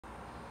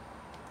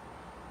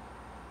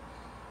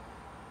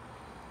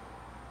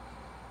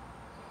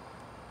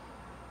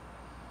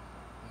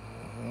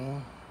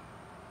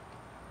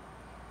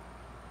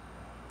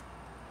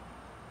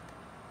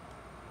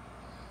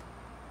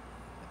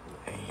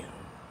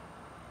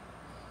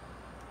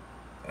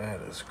That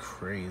is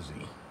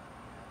crazy.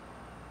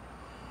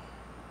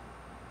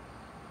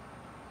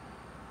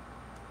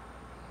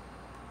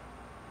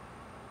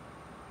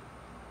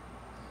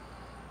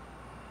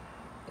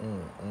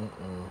 Mm.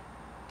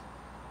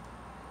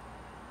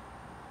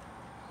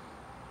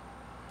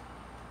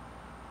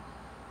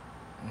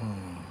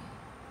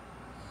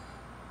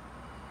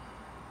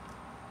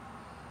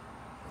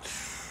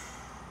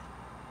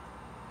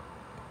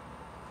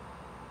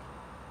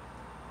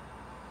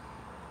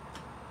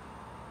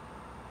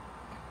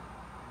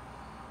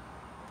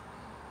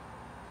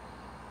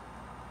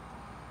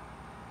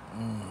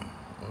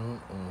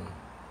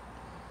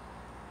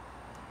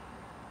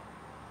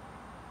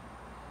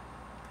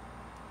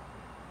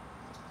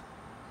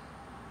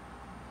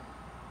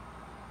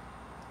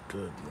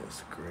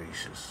 Goodness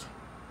gracious.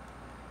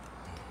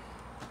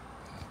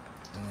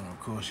 And of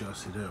course, y'all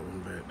see that one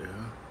back there.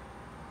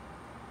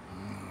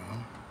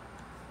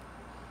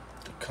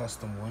 The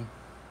custom one.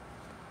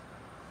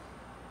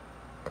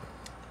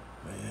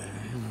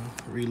 Man,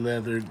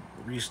 re-leathered,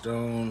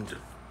 re-stoned.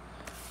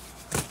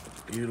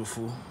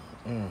 Beautiful.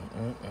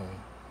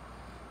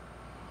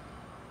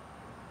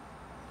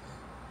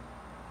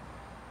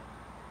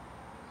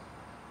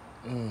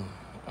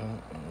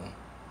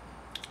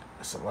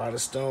 That's a lot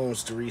of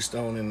stones to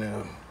re-stone in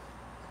now.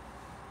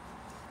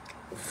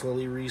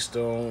 Fully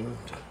re-stoned.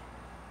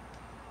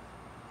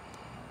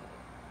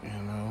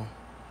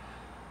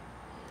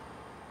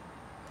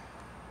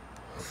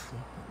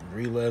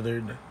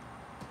 Re-leathered.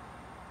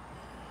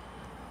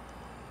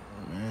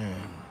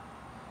 Man.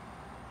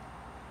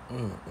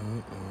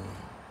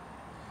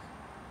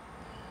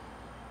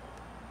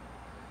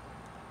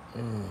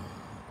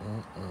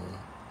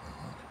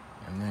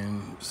 And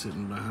then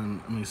sitting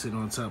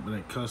on top of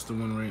that custom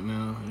one right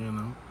now,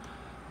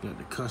 Got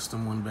the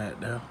custom one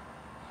back there.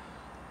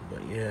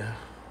 But yeah.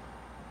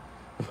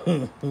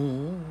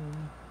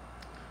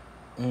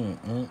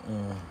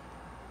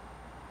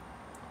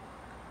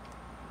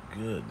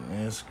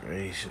 Goodness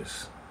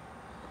gracious.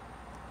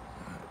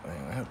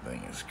 That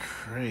thing is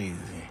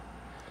crazy.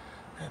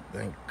 That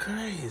thing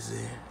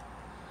crazy.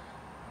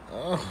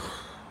 Oh.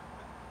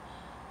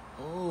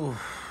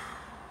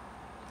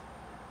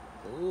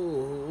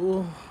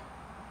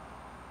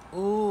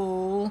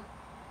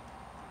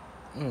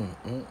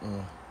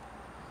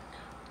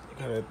 Look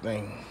at that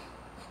thing.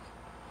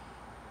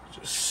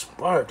 Just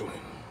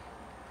sparkling.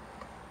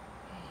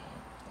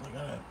 Look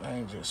at that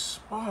thing just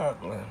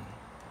sparkling.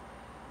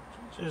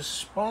 Just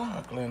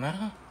sparkling,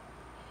 huh?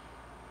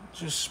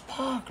 Just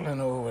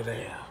sparkling over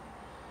there.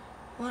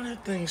 Why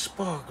that thing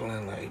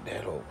sparkling like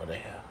that over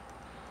there?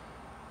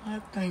 Why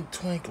that thing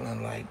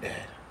twinkling like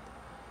that?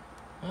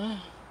 Huh?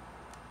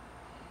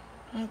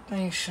 That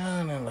thing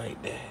shining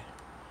like that.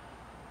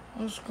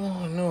 What's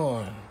going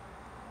on?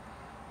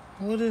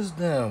 What is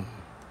them?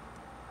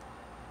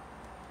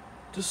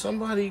 Does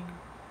somebody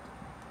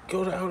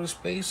go to outer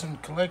space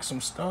and collect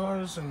some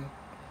stars and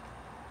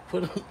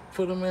put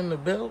them in the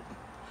belt?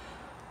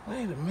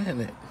 Wait a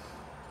minute.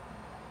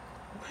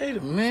 What? Wait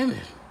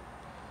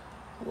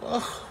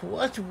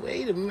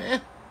a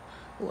minute.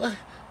 What?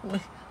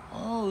 Wait.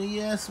 Oh,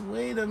 yes,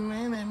 wait a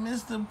minute,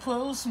 Mr.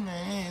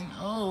 Postman.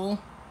 Oh,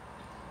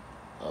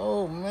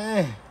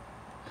 man.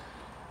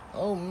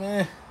 Oh,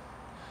 man.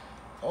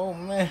 Oh,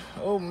 man.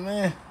 Oh,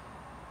 man.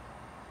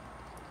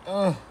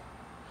 Oh,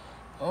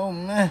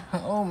 man.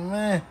 Oh,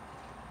 man.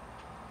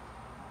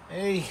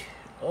 Hey.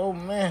 Oh,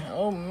 man.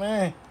 Oh,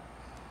 man.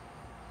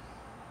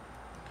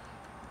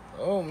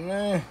 Oh,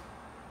 man.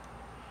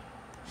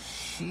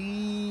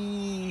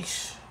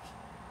 Sheesh.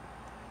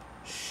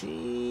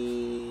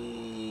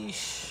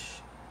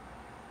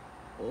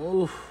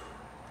 Oof.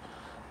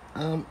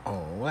 I'm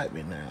on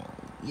wiping now.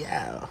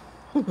 Yeah.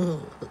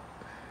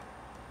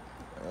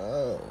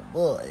 Oh,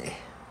 boy.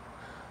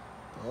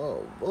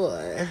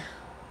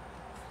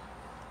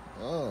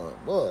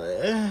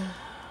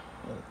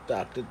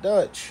 Dr.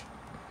 Dutch.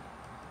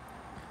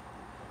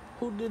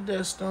 Who did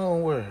that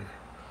stone work?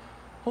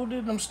 Who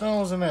did them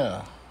stones in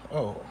there?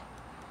 Oh.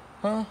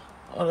 Huh?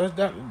 Oh, that's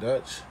Dr.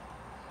 Dutch.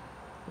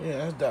 Yeah,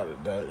 that's Dr.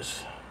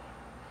 Dutch.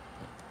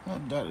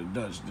 Dr.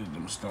 Dutch did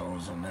them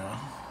stones in there.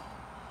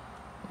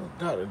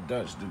 Dr.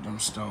 Dutch did them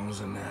stones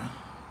in there.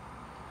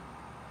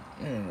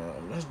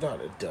 That's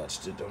Dr. Dutch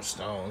did them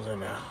stones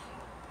in there.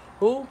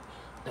 Who?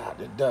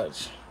 Dr.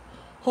 Dutch.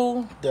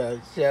 Who?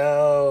 Dutch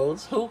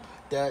shows. Who?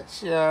 Dutch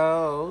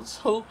shows.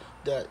 Who?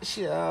 Dutch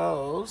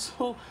shows.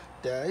 Who?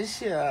 Dutch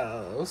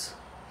shows.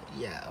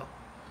 Yeah.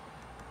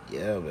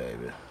 Yeah,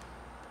 baby.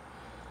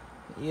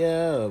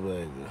 Yeah,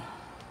 baby.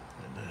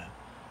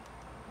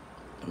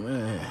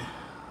 Man.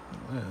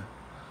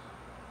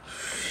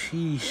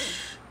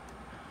 Sheesh.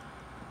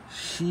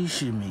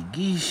 Shishi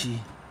Migishi.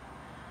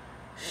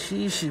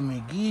 Shishi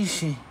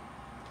Migishi.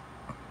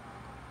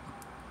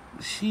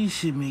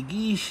 Shishi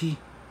Migishi.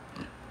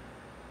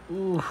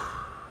 Oof.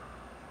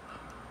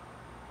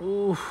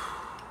 Oof.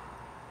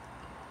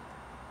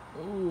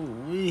 Ooh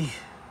wee.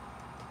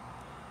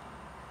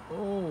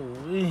 Ooh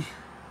wee.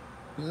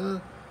 Huh?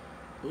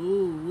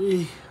 Ooh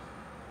wee.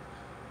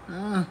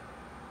 Huh?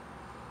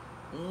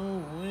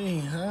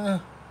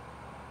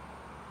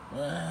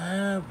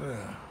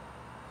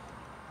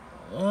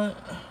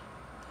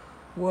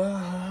 What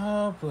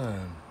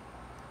happened?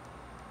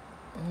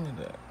 Look at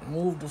that.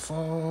 Move the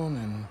phone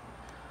and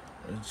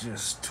it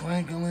just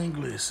twinkle and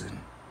glisten.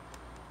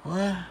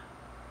 What?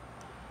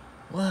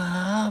 What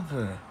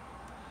happened?